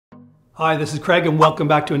Hi, this is Craig and welcome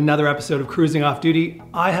back to another episode of Cruising Off Duty.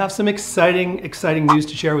 I have some exciting news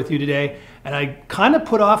to share with you today, and I kind of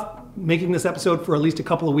put off making this episode for at least a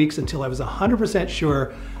couple of weeks until I was 100%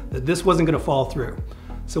 sure that this wasn't going to fall through.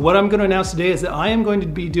 So what I'm going to announce today is that I am going to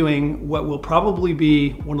be doing what will probably be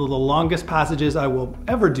one of the longest passages I will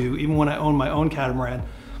ever do, even when I own my own catamaran,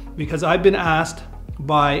 because I've been asked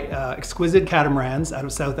by Xquisite Catamarans out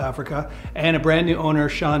of South Africa and a brand new owner,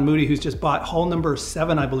 Sean Moody, who's just bought hull number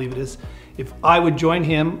 7, I believe it is, if I would join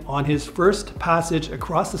him on his first passage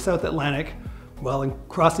across the South Atlantic, well, and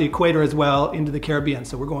across the equator as well, into the Caribbean.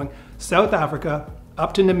 So we're going South Africa,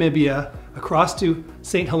 up to Namibia, across to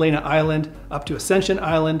St. Helena Island, up to Ascension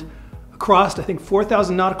Island, across, I think,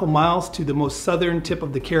 4,000 nautical miles to the most southern tip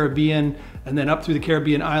of the Caribbean, and then up through the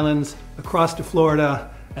Caribbean islands, across to Florida,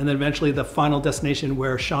 and then eventually the final destination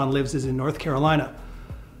where Sean lives is in North Carolina.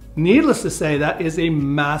 Needless to say, that is a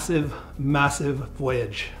massive, massive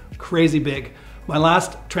voyage. Crazy big. My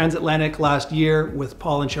last transatlantic last year with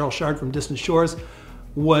Paul and Cheryl Shard from Distant Shores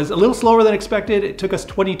was a little slower than expected. It took us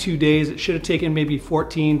 22 days. It should have taken maybe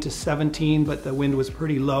 14 to 17, but the wind was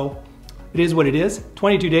pretty low. It is what it is.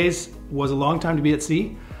 22 days was a long time to be at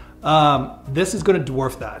sea. This is going to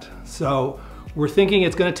dwarf that. So we're thinking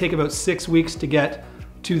it's going to take about 6 weeks to get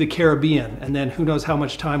to the Caribbean, and then who knows how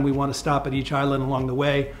much time we want to stop at each island along the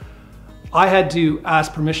way. I had to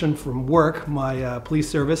ask permission from work, my police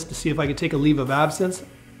service, to see if I could take a leave of absence.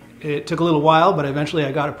 It took a little while, but eventually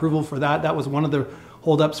I got approval for that. That was one of the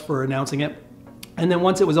holdups for announcing it. And then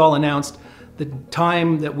once it was all announced, the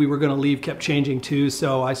time that we were going to leave kept changing too,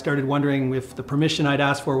 so I started wondering if the permission I'd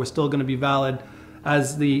asked for was still going to be valid,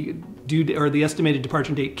 as the estimated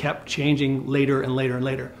departure date kept changing later and later and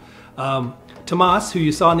later. Tomas, who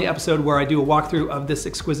you saw in the episode where I do a walkthrough of this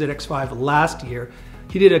Xquisite X5 last year,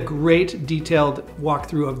 he did a great detailed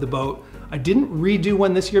walkthrough of the boat. I didn't redo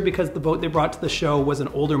one this year because the boat they brought to the show was an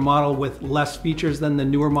older model with less features than the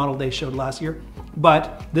newer model they showed last year.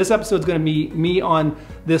 But this episode's going to be me on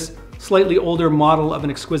this slightly older model of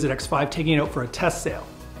an Xquisite X5 taking it out for a test sail.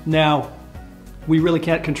 Now, we really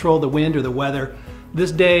can't control the wind or the weather.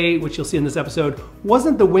 This day, which you'll see in this episode,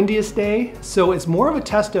 wasn't the windiest day, so it's more of a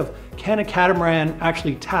test of can a catamaran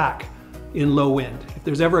actually tack in low wind. If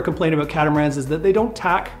there's ever a complaint about catamarans is that they don't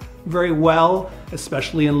tack very well,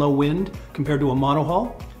 especially in low wind compared to a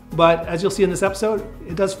monohull. But as you'll see in this episode,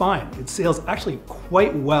 it does fine. It sails actually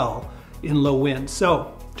quite well in low wind.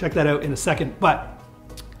 So check that out in a second. But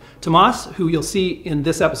Tomas, who you'll see in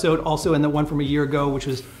this episode, also in the one from a year ago, which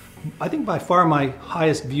was I think by far my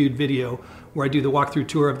highest viewed video, where I do the walkthrough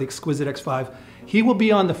tour of the Xquisite X5. He will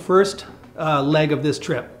be on the first leg of this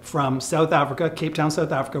trip from South Africa, Cape Town,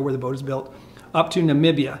 South Africa, where the boat is built, up to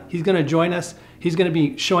Namibia. He's going to join us. He's going to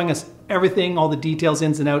be showing us everything, all the details,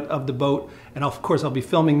 ins and out of the boat. And of course, I'll be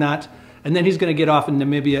filming that. And then he's going to get off in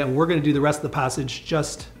Namibia, and we're going to do the rest of the passage,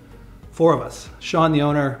 just 4 of us. Sean, the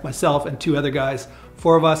owner, myself, and 2 other guys.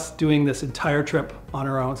 4 of us doing this entire trip on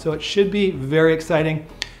our own. So it should be very exciting.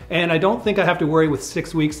 And I don't think I have to worry with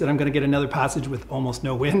 6 weeks that I'm going to get another passage with almost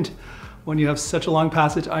no wind. When you have such a long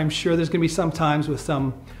passage, I'm sure there's going to be some times with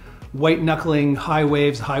some white knuckling, high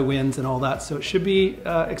waves, high winds, and all that. So it should be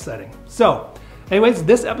exciting. So anyways,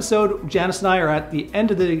 this episode, Janice and I are at the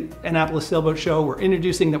end of the Annapolis Sailboat Show. We're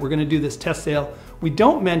introducing that we're going to do this test sail. We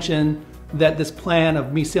don't mention that this plan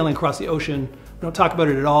of me sailing across the ocean, we don't talk about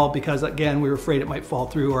it at all because, again, we were afraid it might fall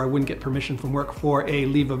through or I wouldn't get permission from work for a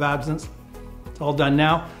leave of absence. It's all done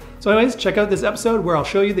now. So anyways, check out this episode where I'll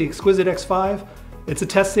show you the Xquisite X5. It's a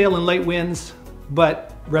test sail in light winds,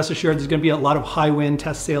 but rest assured there's gonna be a lot of high wind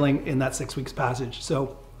test sailing in that 6 weeks passage.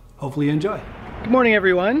 So hopefully you enjoy. Good morning,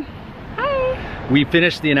 everyone. Hi. We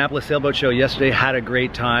finished the Annapolis Sailboat Show yesterday, had a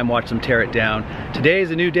great time, watched them tear it down. Today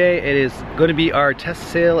is a new day. It is gonna be our test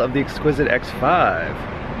sail of the Xquisite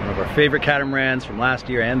X5, one of our favorite catamarans from last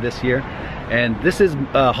year and this year. And this is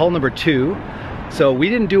hull number 2. So we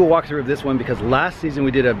didn't do a walkthrough of this one because last season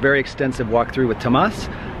we did a very extensive walkthrough with Tomas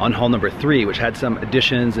on hull number 3, which had some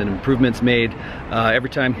additions and improvements made. Every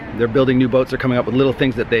time they're building new boats, they're coming up with little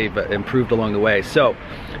things that they've improved along the way. So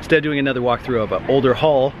instead of doing another walkthrough of an older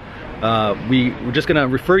hull, we're just gonna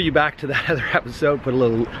refer you back to that other episode, put a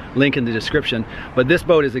little link in the description. But this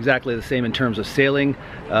boat is exactly the same in terms of sailing.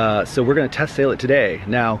 So we're gonna test sail it today.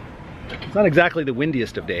 Now, it's not exactly the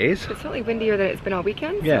windiest of days. It's certainly windier than it's been all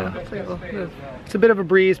weekend. Yeah. So hopefully it will move. It's a bit of a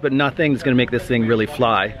breeze, but nothing that's going to make this thing really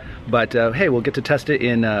fly. But hey, we'll get to test it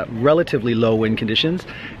in relatively low wind conditions.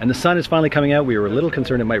 And the sun is finally coming out. We were a little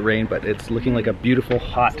concerned it might rain, but it's looking like a beautiful,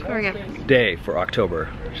 hot day for October,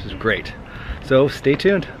 which is great. So stay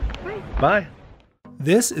tuned. Bye. Bye.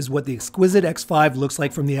 This is what the Xquisite X5 looks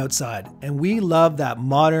like from the outside, and we love that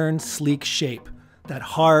modern, sleek shape. That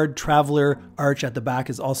hard traveler arch at the back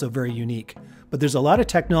is also very unique. But there's a lot of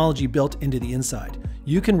technology built into the inside.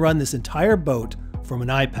 You can run this entire boat from an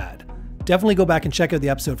iPad. Definitely go back and check out the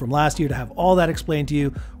episode from last year to have all that explained to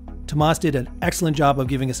you. Tomas did an excellent job of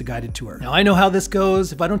giving us a guided tour. Now I know how this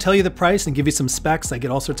goes. If I don't tell you the price and give you some specs, I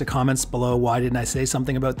get all sorts of comments below. Why didn't I say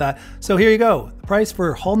something about that? So here you go. The price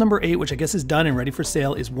for hull number 8, which I guess is done and ready for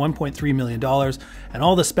sale, is $1.3 million. And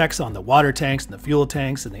all the specs on the water tanks and the fuel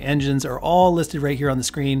tanks and the engines are all listed right here on the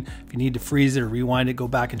screen. If you need to freeze it or rewind it, go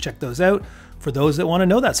back and check those out for those that want to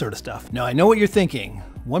know that sort of stuff. Now I know what you're thinking.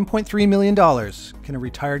 $1.3 million. Can a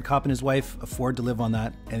retired cop and his wife afford to live on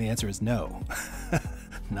that? And the answer is no.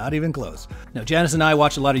 Not even close. Now, Janice and I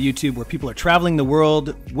watch a lot of YouTube where people are traveling the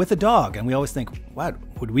world with a dog, and we always think, what,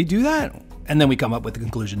 would we do that? And then we come up with the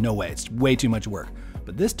conclusion, no way, it's way too much work.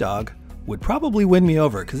 But this dog would probably win me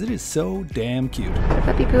over because it is so damn cute. The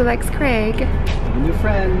puppy poo likes Craig. A new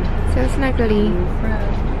friend. So snuggly. New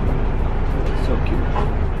friend. So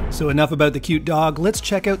cute. So enough about the cute dog. Let's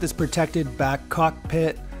check out this protected back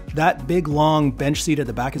cockpit. That big long bench seat at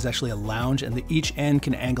the back is actually a lounge, and each end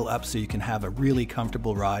can angle up so you can have a really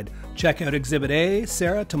comfortable ride. Check out Exhibit A,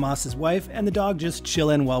 Sarah, Tomas's wife, and the dog just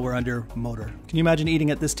chillin' while we're under motor. Can you imagine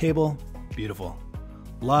eating at this table? Beautiful.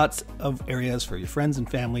 Lots of areas for your friends and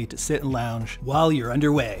family to sit and lounge while you're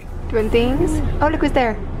underway. Doing things. Oh, look who's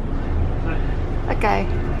there. That guy.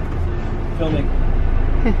 Filming.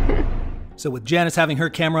 So with Janice having her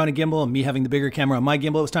camera on a gimbal and me having the bigger camera on my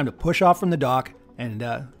gimbal, it was time to push off from the dock and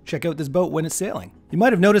check out this boat when it's sailing. You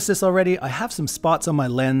might have noticed this already. I have some spots on my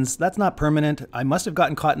lens. That's not permanent. I must have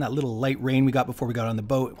gotten caught in that little light rain we got before we got on the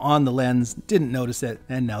boat on the lens. Didn't notice it,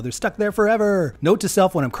 and now they're stuck there forever. Note to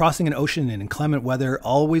self, when I'm crossing an ocean in inclement weather,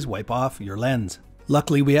 always wipe off your lens.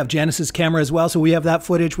 Luckily, we have Janice's camera as well, so we have that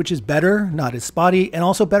footage, which is better, not as spotty, and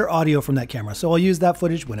also better audio from that camera, so I'll use that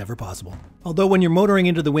footage whenever possible. Although when you're motoring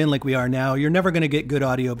into the wind like we are now, you're never going to get good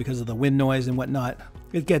audio because of the wind noise and whatnot.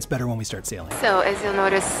 It gets better when we start sailing. So as you'll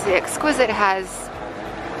notice, the Exquisite has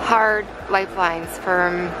hard lifelines,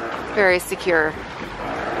 firm, very secure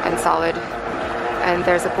and solid. And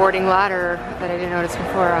there's a boarding ladder that I didn't notice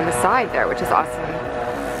before on the side there, which is awesome.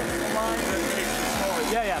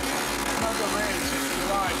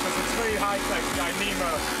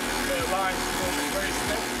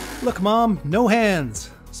 Look, Mom, no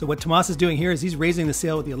hands. So what Tomas is doing here is he's raising the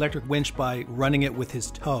sail with the electric winch by running it with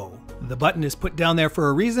his toe. The button is put down there for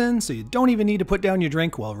a reason, so you don't even need to put down your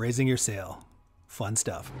drink while raising your sail. Fun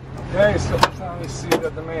stuff. Okay, so now we see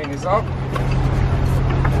that the main is up.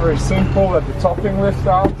 Very simple, let the topping lift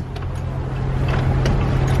out.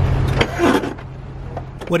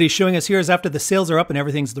 What he's showing us here is after the sails are up and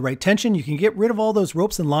everything's the right tension, you can get rid of all those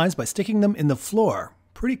ropes and lines by sticking them in the floor.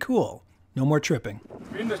 Pretty cool. No more tripping.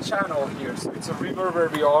 We're in the channel here, so it's a river where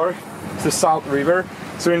we are. It's the South River.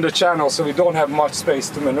 So we're in the channel, so we don't have much space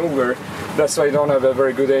to maneuver. That's why I don't have a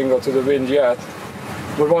very good angle to the wind yet.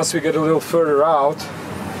 But once we get a little further out,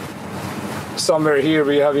 somewhere here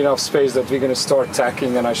we have enough space that we're going to start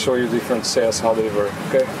tacking, and I show you different sails, how they work.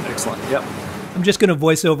 Okay? Excellent. Yep. I'm just going to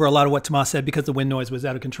voice over a lot of what Tomas said because the wind noise was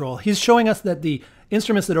out of control. He's showing us that the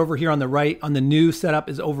instruments that are over here on the right on the new setup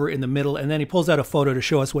is over in the middle, and then he pulls out a photo to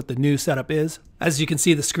show us what the new setup is. As you can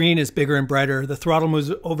see, the screen is bigger and brighter. The throttle moves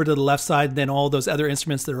over to the left side, then all those other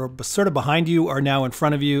instruments that are sort of behind you are now in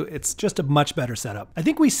front of you. It's just a much better setup. I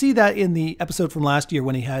think we see that in the episode from last year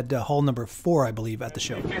when he had hull number 4, I believe, at the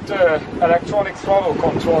show. With electronic throttle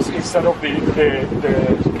controls instead of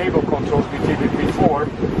the cable controls we did it before.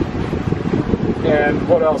 And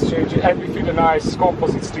what else changed? And we fit a nice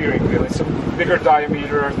composite steering wheel. It's a bigger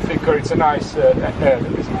diameter, thicker. It's a nice.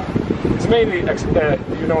 It's mainly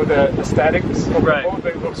you know, the aesthetics of the boat,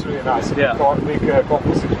 but it looks really nice. Yeah. Big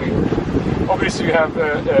composite wheel. Obviously, you have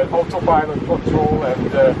autopilot control,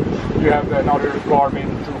 and you have another Garmin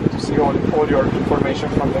to see all your information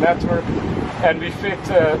from the network. And we fit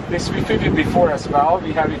this. We fitted before as well.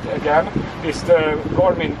 We have it again. It's the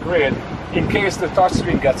Garmin grid. In case the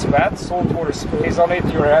touchscreen gets wet, salt water sprays on it,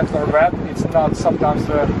 your hands are wet, it's not, sometimes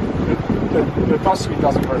the touchscreen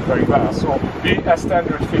doesn't work very well. So we, as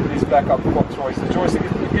standard, fit this backup control. It's the joystick.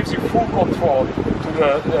 It gives you full control to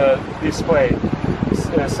the display,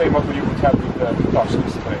 same as you would have with the touch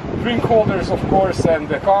display. Drink holders, of course, and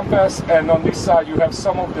the compass, and on this side you have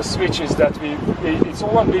some of the switches that it's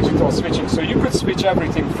all on digital switching, so you could switch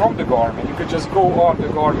everything from the Garmin. You could just go on the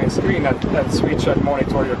Garmin screen and switch and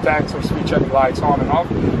monitor your tanks or switch any lights on and off.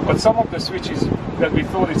 But some of the switches that we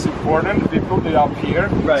thought it's important, we put it up here,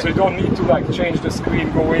 so you don't need to like change the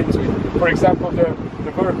screen, go into it. For example, the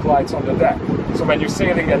the work lights on the deck. So when you're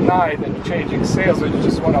sailing at night and you're changing sails, or you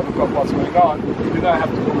just want to look up what's going on, you don't have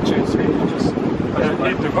to go change sails. You just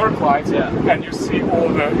hit the work lights, and you see all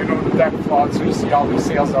the, you know, the deck flood, so you see how the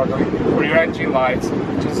sails are going. For your engine lights,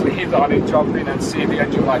 just hit on it, jump in, and see the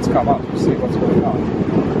engine lights come up. You see what's going on.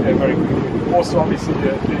 Very quickly. Also, obviously,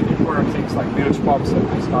 the important things like bilge pumps and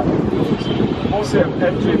this kind of things. Also,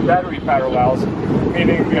 engine battery parallels,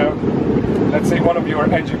 meaning, let's say one of your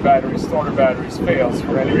engine batteries, starter batteries, fails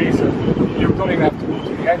for any reason, you don't even have to go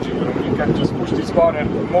to the engine room. You can just push this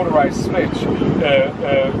button, motorized switch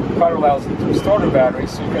parallels the two starter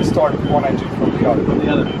batteries, so you can start one engine from the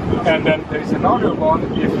other. And then there is another one.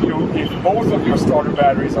 If both of your starter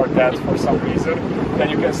batteries are dead for some reason, then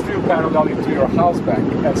you can still parallel it to your house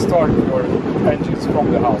bank and start your engines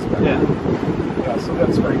from the house bank. Yeah, so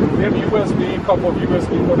that's very good. We have USB, a couple of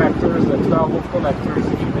USB connectors, and 12-volt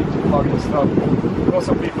connectors if you need to plug in stuff.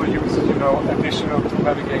 Also, people use, you know, additional to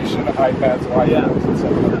navigation, iPads or iPhones,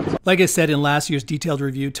 etc. Like I said in last year's detailed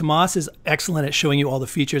review, Tomas is excellent at showing you all the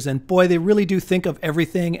features, and boy, they really do think of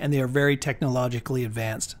everything, and they are very technologically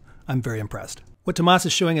advanced. I'm very impressed. What Tomas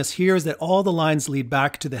is showing us here is that all the lines lead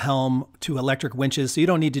back to the helm to electric winches, so you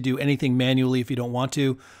don't need to do anything manually if you don't want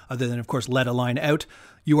to, other than, of course, let a line out.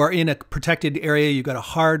 You are in a protected area. You've got a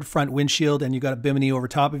hard front windshield and you've got a bimini over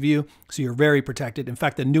top of you, so you're very protected. In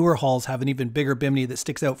fact, the newer hulls have an even bigger bimini that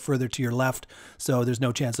sticks out further to your left, so there's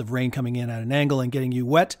no chance of rain coming in at an angle and getting you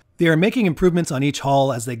wet. They are making improvements on each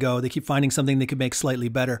hull as they go. They keep finding something they could make slightly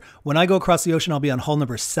better. When I go across the ocean, I'll be on hull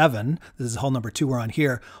number 7. This is hull number 2 we're on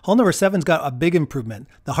here. Hull number 7's got a big improvement.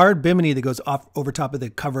 The hard bimini that goes off over top of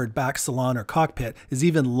the covered back salon or cockpit is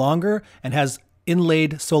even longer and has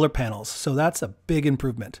inlaid solar panels, so that's a big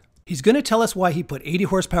improvement. He's going to tell us why he put 80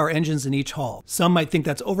 horsepower engines in each hull. Some might think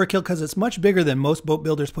that's overkill because it's much bigger than most boat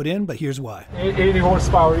builders put in, but here's why. 80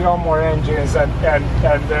 horsepower Yanmar engines, and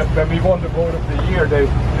when we won the boat of the year, they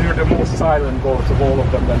were the most silent boat of all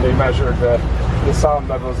of them, and they measured the sound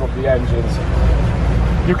levels of the engines.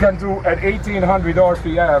 You can do at 1800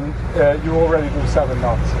 RPM, you already do 7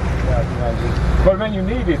 knots. But when you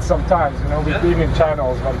need it sometimes, you know, we've been in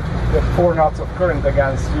channels when you have 4 knots of current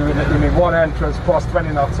against you in one entrance plus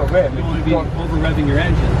 20 knots of wind. You want to be over-revving your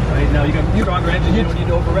engine, right? Now you got a stronger engine, you don't need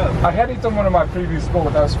to over-rev. I had it on one of my previous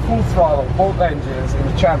boats. I was full throttle, both engines in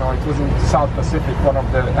the channel. It was in the South Pacific, one of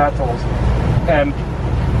the atolls. And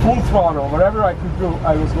full throttle, whatever I could do,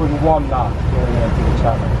 I was going 1 knot going into the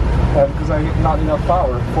channel. Because I had not enough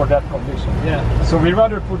power for that condition. Yeah. So we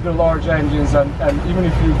rather put the large engines, and even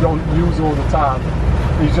if you don't use all the time,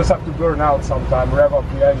 you just have to burn out sometime, rev up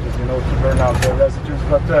the engines, you know, to burn out the residues.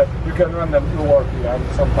 But you can run them low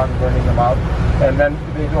RPM, sometimes burning them out, and then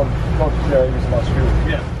they don't use much fuel.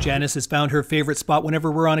 Yeah. Janice has found her favorite spot whenever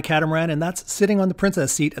we're on a catamaran, and that's sitting on the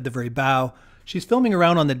princess seat at the very bow. She's filming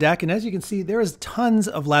around on the deck, and as you can see, there is tons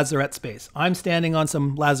of lazarette space. I'm standing on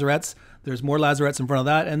some lazarettes. There's more lazarettes in front of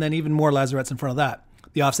that, and then even more lazarettes in front of that.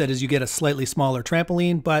 The offset is you get a slightly smaller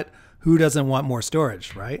trampoline, but who doesn't want more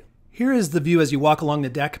storage, right? Here is the view as you walk along the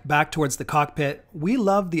deck back towards the cockpit. We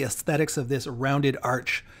love the aesthetics of this rounded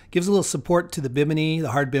arch. Gives a little support to the bimini,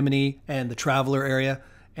 the hard bimini, and the traveler area.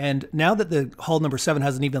 And now that the hull number 7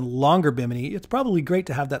 has an even longer bimini, it's probably great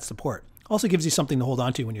to have that support. Also gives you something to hold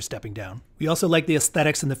on to when you're stepping down. We also like the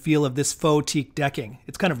aesthetics and the feel of this faux teak decking.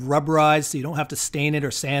 It's kind of rubberized, so you don't have to stain it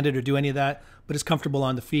or sand it or do any of that, but it's comfortable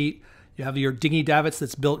on the feet. You have your dinghy davits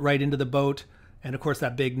that's built right into the boat, and of course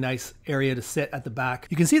that big nice area to sit at the back.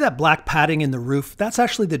 You can see that black padding in the roof. That's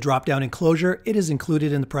actually the drop-down enclosure. It is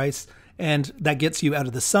included in the price, and that gets you out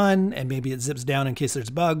of the sun, and maybe it zips down in case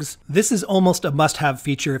there's bugs. This is almost a must-have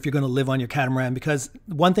feature if you're going to live on your catamaran, because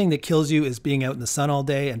one thing that kills you is being out in the sun all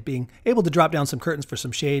day, and being able to drop down some curtains for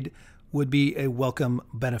some shade would be a welcome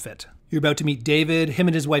benefit. You're about to meet David. Him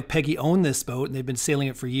and his wife Peggy own this boat, and they've been sailing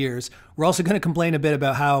it for years. We're also going to complain a bit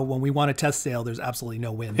about how when we want to test sail, there's absolutely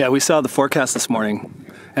no wind. Yeah, we saw the forecast this morning,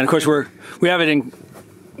 and of course we have it in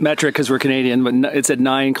metric because we're Canadian, but it's at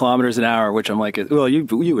 9 kilometers an hour, which I'm like, well, you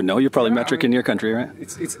would know. You're probably metric in your country, right?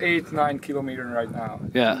 It's 8-9 kilometers right now.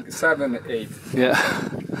 Yeah. 7-8.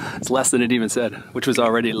 Yeah. It's less than it even said, which was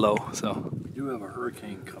already low. So we do have a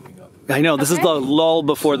hurricane coming up. I know. This is the lull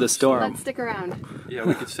before the storm. Let's stick around. Yeah,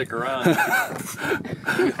 we could stick around.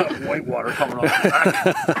 We got white water coming off the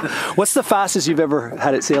back. What's the fastest you've ever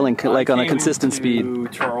had it sailing, like on a consistent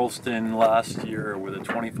speed? Charleston last year with a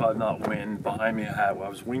 25-knot wind. Behind me, I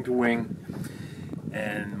was wing to wing,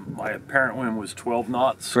 and my apparent wind was 12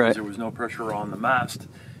 knots. Right. There was no pressure on the mast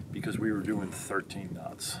because we were doing 13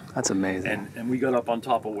 knots. That's amazing. And we got up on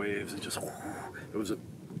top of waves. It was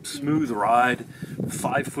smooth ride,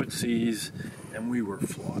 5-foot seas, and we were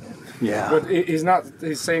flying. Yeah. But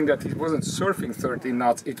he's saying that he wasn't surfing 13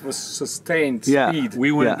 knots, it was sustained speed.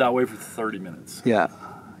 We went that way for 30 minutes. Yeah.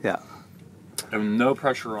 Yeah. And no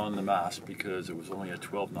pressure on the mast because it was only a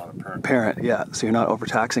 12 knot apparent. Yeah. So you're not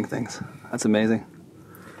overtaxing things. That's amazing.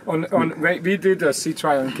 We did a sea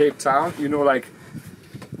trial in Cape Town, you know, like,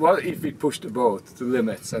 what if we push the boat to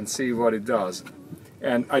limits and see what it does?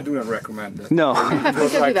 And I do not recommend it. No. It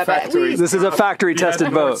was like factory. This is a factory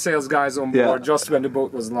tested boat. Sales guys on board just when the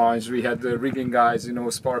boat was launched. We had the rigging guys, you know,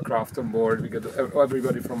 Sparcraft on board. We got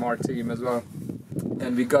everybody from our team as well.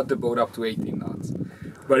 And we got the boat up to 18 knots.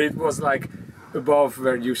 But it was like above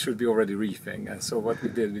where you should be already reefing. And so what we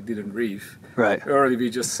did, we didn't reef. Right. Early we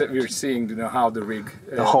were seeing, you know, how the rig,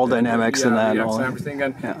 the hull dynamics and that, and everything,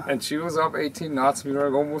 and she was up 18 knots. We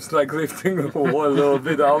were almost like lifting the hull a little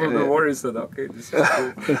bit out of the water. We said, okay, this is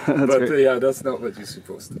cool. But yeah, that's not what you're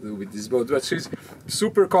supposed to do with this boat. But she's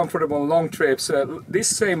super comfortable on long trips. This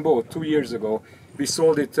same boat 2 years ago, we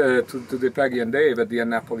sold it to the Peggy and Dave at the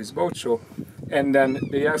Annapolis Boat Show. And then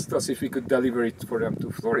they asked us if we could deliver it for them to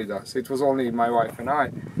Florida. So it was only my wife and I.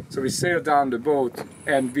 So we sailed down the boat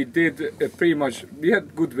and we did pretty much, we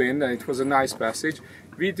had good wind and it was a nice passage.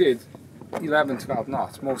 We did 11, 12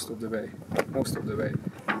 knots most of the way.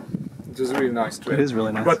 It was a really nice trip. It is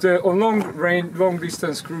really nice. But on long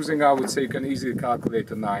distance cruising, I would say you can easily calculate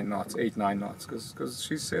the 9 knots, 8, 9 knots, because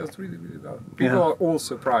she sails really, really well. People are all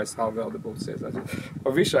surprised how well the boat sails. I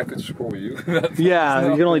wish I could show you. Yeah,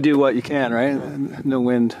 you can only do what you can, right? No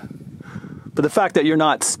wind. But the fact that you're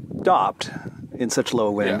not stopped in such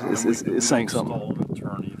low wind is saying something.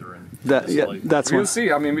 That's we'll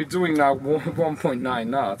see. I mean, we're doing now 1.9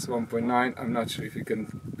 knots. 1.9. I'm not sure if you can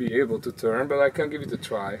be able to turn, but I can give it a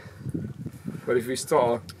try. But if we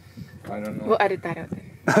stall, I don't know. We'll edit that out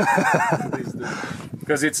then.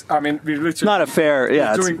 Because it's, I mean, we literally. It's not a fair,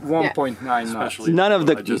 we're doing 1.9 knots. None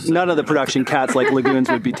of the production cats like lagoons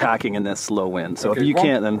would be tacking in this low wind. So if you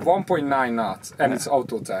can't, then 1.9 knots, and it's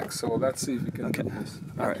auto tack. So let's see if we can do this.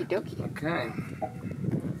 All right. Okay.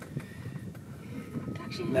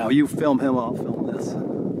 Now you film him, I'll film this.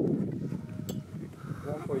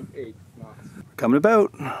 1.8 knots. Coming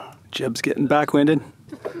about. Jib's getting backwinded.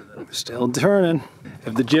 Still turning.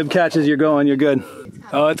 If the jib catches, you're going, you're good.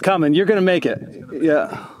 Oh, it's coming. You're going to make it.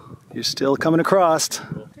 Yeah. You're still coming across.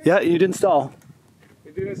 Yeah, you didn't stall.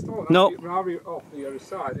 You didn't stall? Nope. Now we're off the other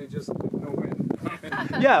side. It just no wind.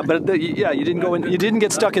 Yeah, but you didn't go in. You didn't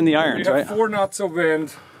get stuck in the irons, right? We have 4 knots of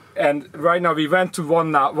wind. And right now we went to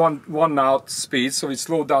one knot speed, so we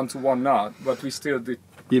slowed down to 1 knot, but we still did.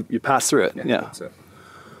 You passed through it, yeah.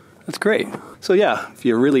 That's great. So yeah, if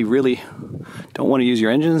you really, really don't want to use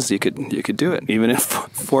your engines, you could do it, even if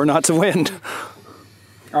 4 knots of wind.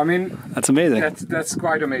 I mean, that's amazing. That's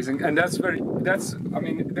quite amazing, and that's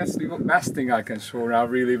the best thing I can show now,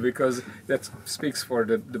 really, because that speaks for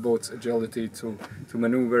the boat's agility to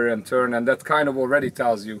maneuver and turn, and that kind of already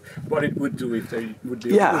tells you what it would do if there would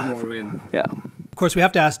be a little more wind. Yeah. Of course, we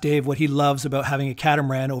have to ask Dave what he loves about having a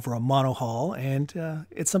catamaran over a monohull, and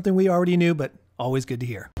it's something we already knew, but always good to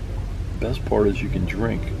hear. The best part is you can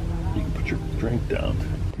drink. You can put your drink down.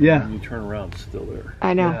 Yeah. And you turn around, it's still there.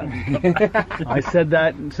 I know. Yeah. I said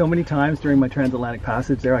that so many times during my transatlantic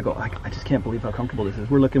passage there. I go, I just can't believe how comfortable this is.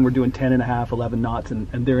 We're doing 10 and a half, 11 knots, and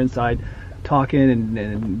they're inside talking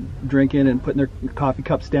and drinking and putting their coffee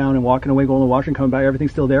cups down and walking away, going to the washroom, coming back,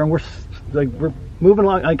 everything's still there, and we're moving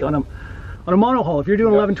along like on a monohull. If you're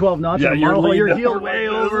doing 11, 12 knots on a monohull, your heel way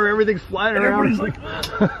over, everything's flying around. It's like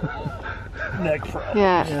neck front.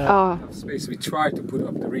 Yeah. Oh. Space. We try to put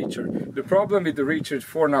up the reacher. The problem with the reacher is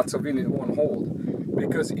 4 knots of wind in one hold,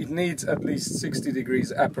 because it needs at least 60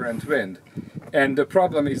 degrees apparent wind. And the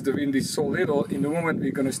problem is the wind is so little. In the moment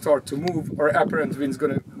we're going to start to move, our apparent wind is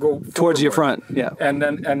going to go towards forward, your front. Yeah. And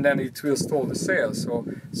then it will stall the sail. So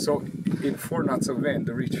in 4 knots of wind,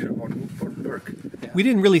 the reacher won't work. Yeah. We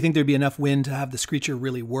didn't really think there'd be enough wind to have the Screecher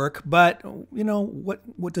really work, but you know,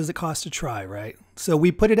 what does it cost to try, right? So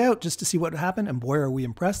we put it out just to see what would happen, and boy, are we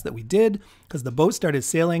impressed that we did, because the boat started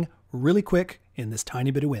sailing really quick in this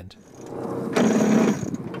tiny bit of wind.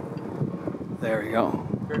 There you go.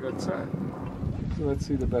 Okay, that's it. So let's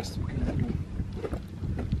see the best we can do.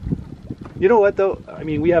 You know what though? I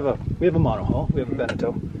mean, we have a monohull, we have a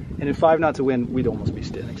Beneteau, and in 5 knots of wind, we'd almost be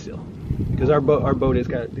standing still, because our boat has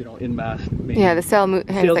got, you know, in mast. Yeah, the sail hangs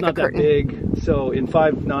sail's like not a curtain. that big, so in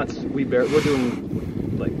 5 knots we're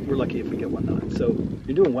doing, like, we're lucky if we get 1 knot. So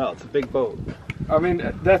you're doing well. It's a big boat. I mean,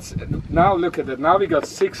 that's, now look at it. Now we got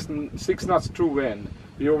 6 knots through wind.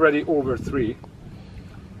 We're already over 3.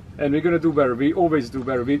 And we're gonna do better. We always do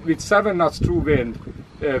better. With 7 knots true wind,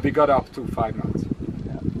 we got up to 5 knots.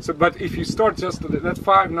 So, but if you start just at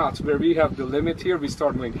 5 knots, where we have the limit here, we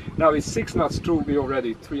start moving. Now with 6 knots true, we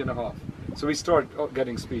already 3.5. So we start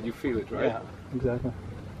getting speed. You feel it, right? Yeah, exactly.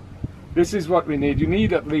 This is what we need. You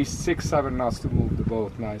need at least 6-7 knots to move the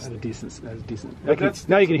boat nicely. That's decent. But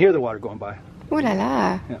Now you can hear the water going by. Ooh la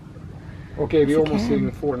la. Yeah. Okay, we're You almost can.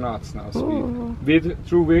 hitting 4 knots now. Speed. Ooh. With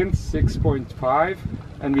true wind 6.5,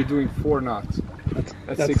 and we're doing 4 knots.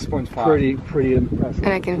 That's 6.5. Pretty impressive.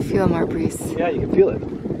 And I can feel more breeze. Yeah, you can feel it.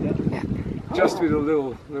 Yeah. Just with a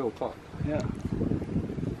little top. Yeah.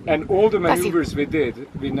 And all the Bless you. maneuvers we did,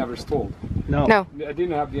 we never stalled. No. No. I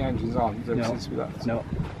didn't have the engines on No. since we left. No.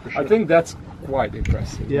 For sure. I think that's quite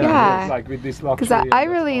impressive. Yeah. Yeah. It's like with this luxury. Because I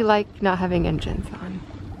and really that's like not having engines on.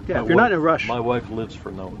 Yeah, if you're not in a rush. My wife lives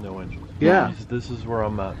for no engine. Yeah. This is where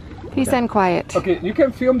I'm at. Peace and quiet. Okay, you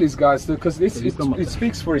can film these guys because it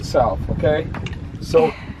speaks for itself. Okay,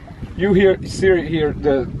 so you see here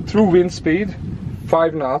the true wind speed,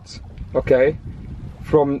 5 knots. Okay,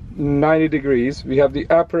 from 90 degrees. We have the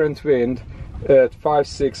apparent wind at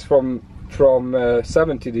 5-6 from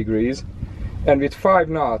 70 degrees, and with 5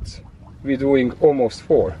 knots, we're doing almost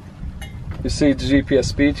 4. You see the GPS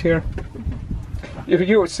speed here. If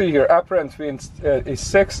you see here, apparent wind is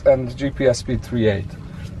 6 and GPS speed 3.8.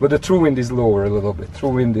 But the true wind is lower a little bit. True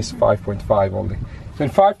wind is 5.5 only. So in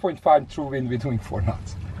 5.5 true wind, we're doing 4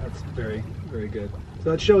 knots. That's very, very good.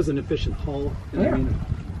 So it shows an efficient hull, you know what I mean?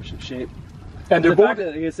 Efficient shape. And The the fact boat,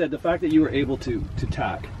 that, like I said, the fact that you were able to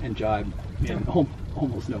tack and jibe in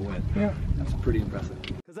almost no wind. Yeah. That's pretty impressive.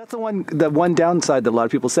 Because that's the one downside that a lot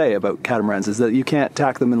of people say about catamarans is that you can't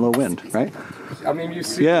tack them in low wind, right? I mean, you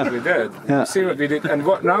see Yeah. what we did. Yeah. You see what we did. And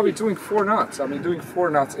now we're doing 4 knots. I mean, doing 4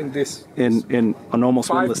 knots in this In an almost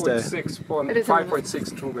windless day.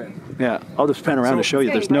 5.6 true wind. Yeah, I'll just pan around to show you.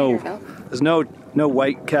 It's There's getting no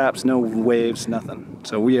white caps, no waves, nothing.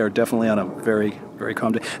 So we are definitely on a very, very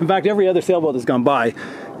calm day. In fact, every other sailboat that's gone by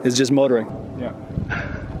is just motoring. Yeah.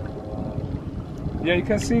 Yeah, you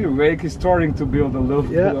can see the wake is starting to build a little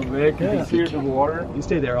bit of wake. You can hear the water. You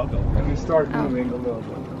stay there, I'll go. And we start moving a little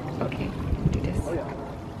bit. Okay. Do this.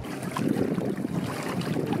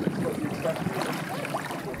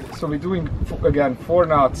 So we're doing again 4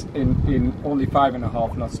 knots in only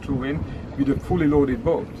 5.5 knots true wind with a fully loaded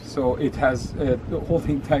boat. So it has the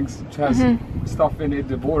holding tanks, which has stuff in it.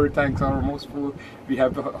 The water tanks are almost full. We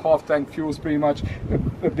have half tank fuels pretty much.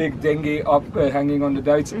 A big dinghy up hanging on the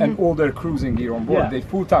dikes, and all their cruising gear on board. Yeah. They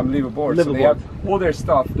full-time live aboard. So they have all their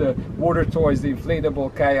stuff: the water toys, the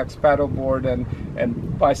inflatable kayaks, paddleboard,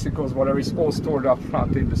 and bicycles, whatever is all stored up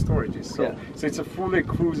front in the storages. So, so it's a fully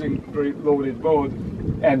cruising, very loaded boat,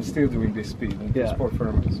 and still doing this speed and this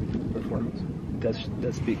performance.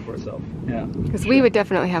 Does speak for itself. Yeah. Because we would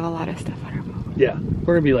definitely have a lot of stuff on our boat. Yeah.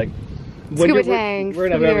 We're gonna be like Scuba tanks, we're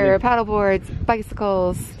gonna have scooter, everything. paddleboards,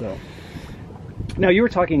 bicycles. So. Now you were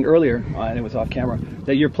talking earlier, and it was off camera,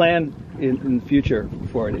 that your plan in the future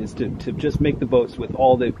for it is to just make the boats with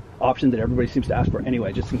all the options that everybody seems to ask for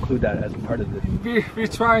anyway. Just include that as part of the. We're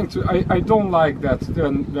trying to. I don't like that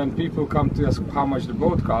when people come to ask how much the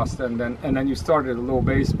boat costs, and then you start at a low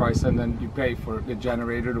base price, and then you pay for the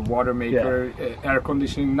generator, the water maker, air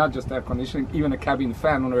conditioning, not just air conditioning, even a cabin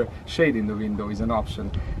fan or a shade in the window is an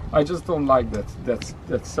option. I just don't like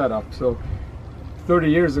that setup. So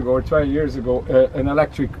 30 years ago or 20 years ago, an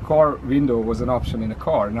electric car window was an option in a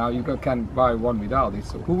car. Now you can buy one without it.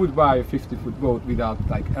 So who would buy a 50-foot boat without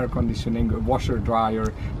like air conditioning, a washer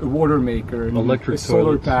dryer, a water maker, Electric a solar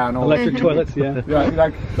toilets. panel? Electric toilets, yeah.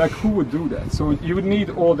 Yeah, like who would do that? So you would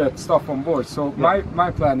need all that stuff on board. So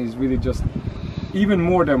my plan is really just even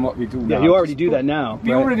more than what we do now. Yeah, you already do that now.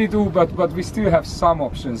 We right? already do, but we still have some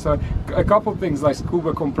options. So a couple things like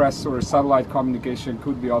scuba compressor or satellite communication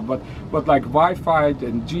could be out, but like Wi-Fi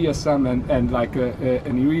and GSM and like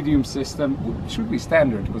an Iridium system should be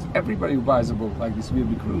standard, because everybody who buys a boat like this will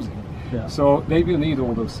be cruising. Yeah. So they will need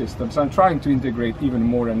all those systems. I'm trying to integrate even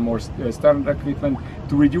more and more standard equipment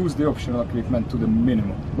to reduce the optional equipment to the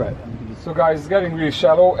minimum. Right. So guys, it's getting really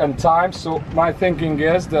shallow and time, so my thinking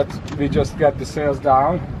is that we just get the sails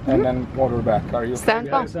down and then water back. Are you okay? Sounds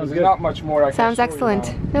fun. There's not much more I can Sounds show you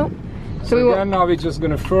excellent. now. No. So we will. again, now we're just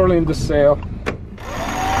going to furl in the sail. It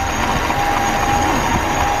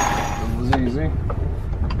was easy.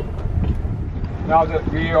 Now that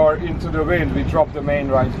we are into the wind, we drop the main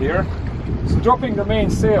right here. So dropping the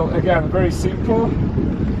main sail, again, very simple.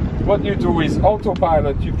 What you do is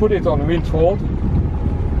autopilot, you put it on wind hold.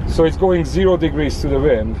 So it's going 0 degrees to the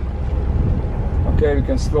wind. Okay, we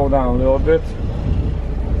can slow down a little bit.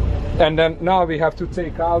 And then now we have to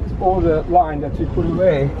take out all the line that we put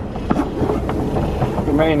away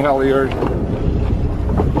main halyard.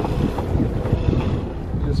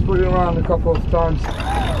 Just put it around a couple of times,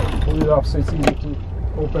 pull it up so it's easy to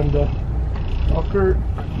open the locker.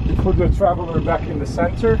 You put the traveler back in the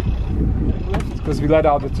center because we let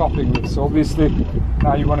out the topping lift. So obviously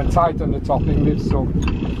now you want to tighten the topping lift, so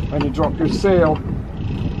when you drop your sail,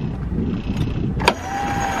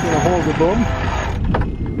 you hold the boom,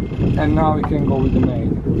 and now we can go with the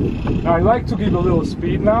main. Now I like to give a little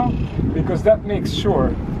speed now because that makes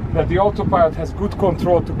sure that the autopilot has good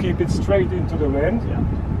control to keep it straight into the wind.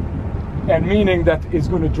 Yeah. And meaning that it's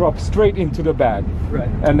going to drop straight into the bag. Right.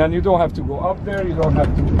 And then you don't have to go up there, you don't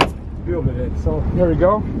have to deal with it. So here we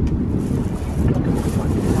go.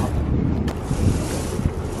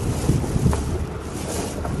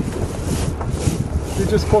 You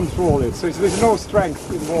just control it. So there's no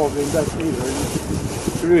strength involved in that either.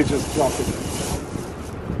 You really just drop it.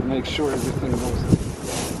 And make sure everything goes.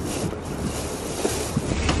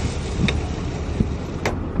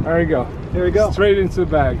 There we go. There we go. Straight into the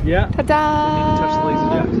bag. Yeah. Ta-da! Touch the laser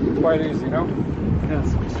jack. Quite easy, no?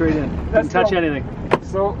 Yes, straight in. Didn't Let's touch go. anything.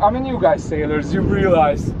 So, I mean, you guys sailors, you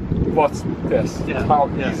realize what's this, Yeah. how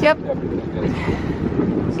Yeah. easy Yep. everything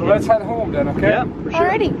is. So let's head home then, okay? Yeah, for sure.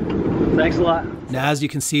 Alrighty. Thanks a lot. Now, as you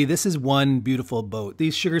can see, this is one beautiful boat.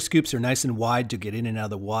 These sugar scoops are nice and wide to get in and out of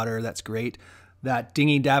the water. That's great. That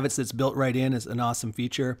dinghy davits that's built right in is an awesome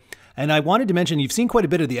feature. And I wanted to mention, you've seen quite a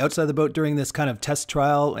bit of the outside of the boat during this kind of test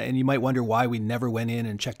trial, and you might wonder why we never went in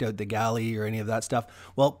and checked out the galley or any of that stuff.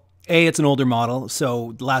 Well, A, it's an older model,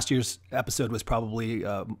 so last year's episode was probably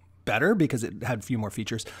better because it had a few more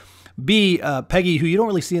features. B, Peggy, who you don't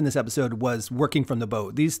really see in this episode, was working from the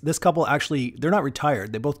boat. This couple actually, they're not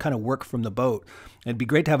retired. They both kind of work from the boat. It'd be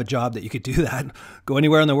great to have a job that you could do that. Go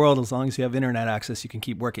anywhere in the world, as long as you have internet access, you can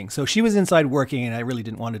keep working. So she was inside working, and I really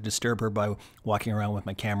didn't want to disturb her by walking around with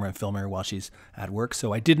my camera and filming her while she's at work.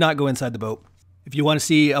 So I did not go inside the boat. If you want to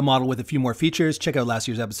see a model with a few more features, check out last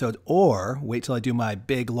year's episode, or wait till I do my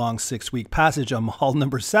big, long 6-week passage on hull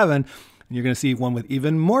number 7, and you're going to see one with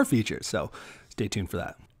even more features. So stay tuned for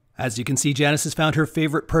that. As you can see, Janice has found her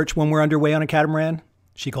favorite perch when we're underway on a catamaran.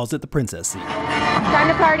 She calls it the princess seat. Time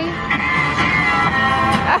to party.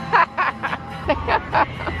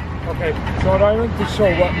 Okay, so I want to show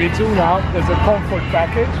what we do now. There's a comfort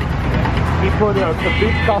package. We put a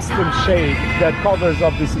big custom shade that covers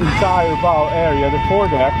up this entire bow area, the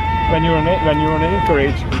foredeck, when you're in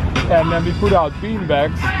anchorage. And then we put out bean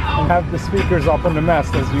bags and have the speakers up on the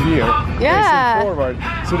mast as you hear, Yeah. facing forward.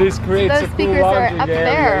 So this creates Those a cool speakers are lounging up area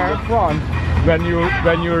there. in the front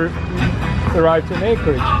when you're arrive to an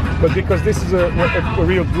anchorage. But because this is a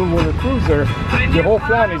real blue water cruiser, the whole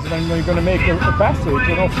plan is when you're going to make a passage,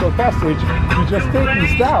 an offshore passage, you just take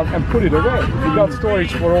these down and put it away. You got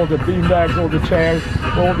storage for all the bean bags, all the chairs,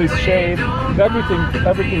 all this shade,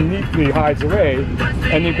 everything neatly hides away,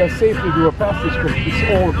 and you can safely do a passage because it's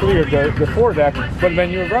all clear, the foredeck. But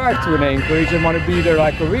when you arrive to an anchorage and want to be there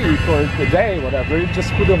like a week or a day, whatever, you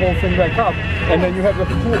just put the whole thing back up, and then you have the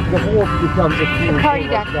whole becomes a full party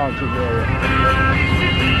deck. lounging area.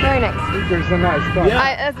 Very nice. Speakers are nice stuff.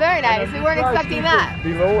 That's very nice. And We weren't then expecting speakers that.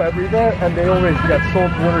 below everywhere, and they always get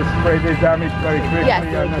salt water spray. They damage very quickly. Yes.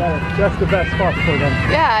 And that's the best spot for them.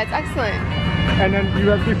 Yeah, it's excellent. And then you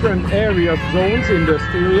have different areas, zones in the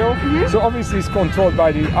stereo. So obviously it's controlled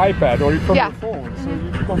by the iPad or from your phone. So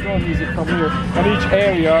you control music from here. And each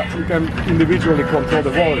area you can individually control the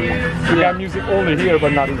volume. So you have music only here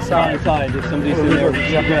but not inside. Inside, if somebody's in there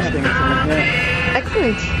resting or something. Yeah.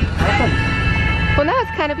 Excellent. Awesome. Well, now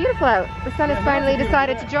it's kind of beautiful out. The sun has finally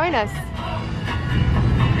decided to join us.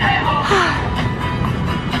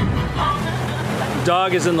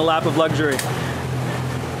 Dog is in the lap of luxury.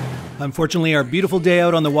 Unfortunately, our beautiful day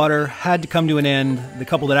out on the water had to come to an end. The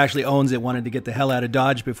couple that actually owns it wanted to get the hell out of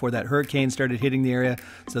Dodge before that hurricane started hitting the area,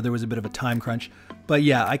 so there was a bit of a time crunch. But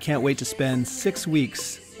yeah, I can't wait to spend 6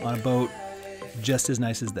 weeks on a boat just as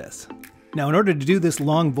nice as this. Now, in order to do this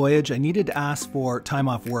long voyage, I needed to ask for time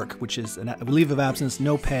off work, which is a leave of absence,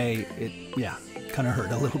 no pay. It kind of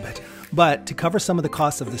hurt a little bit. But to cover some of the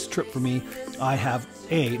costs of this trip for me, I have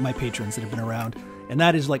my patrons that have been around. And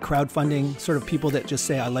that is like crowdfunding, sort of people that just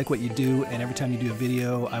say, I like what you do, and every time you do a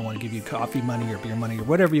video, I want to give you coffee money or beer money or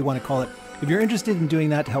whatever you want to call it. If you're interested in doing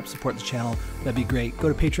that to help support the channel, that'd be great. Go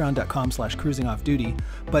to patreon.com/cruisingoffduty.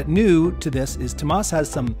 But new to this is Tomas has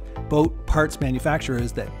some boat parts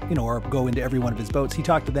manufacturers that, or go into every one of his boats. He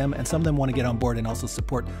talked to them, and some of them want to get on board and also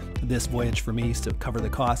support this voyage for me to cover the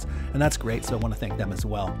costs. And that's great, so I want to thank them as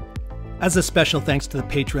well. As a special thanks to the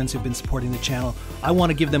patrons who've been supporting the channel, I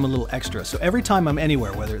want to give them a little extra. So every time I'm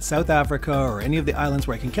anywhere, whether it's South Africa or any of the islands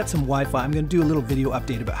where I can get some Wi-Fi, I'm going to do a little video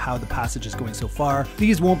update about how the passage is going so far.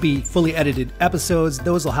 These won't be fully edited episodes.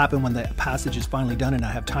 Those will happen when the passage is finally done and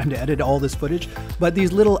I have time to edit all this footage. But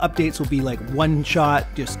these little updates will be like one shot,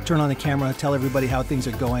 just turn on the camera, tell everybody how things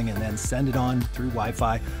are going, and then send it on through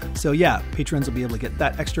Wi-Fi. So yeah, patrons will be able to get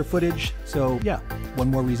that extra footage. So yeah,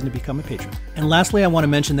 one more reason to become a patron. And lastly, I want to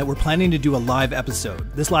mention that we're planning to do a live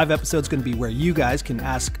episode. This live episode is going to be where you guys can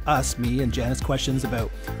ask us, me and Janice, questions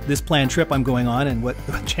about this planned trip I'm going on and what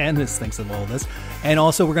Janice thinks of all this. And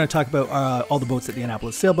also we're going to talk about all the boats at the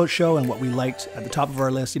Annapolis Sailboat Show and what we liked at the top of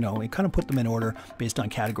our list. You know, we kind of put them in order based on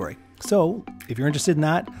category. So if you're interested in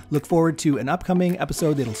that, look forward to an upcoming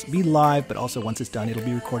episode. It'll be live, but also once it's done, it'll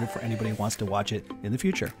be recorded for anybody who wants to watch it in the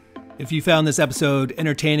future. If you found this episode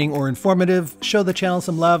entertaining or informative, show the channel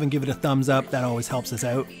some love and give it a thumbs up. That always helps us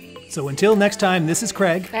out. So until next time, this is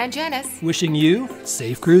Craig And Janice. wishing you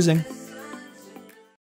safe cruising.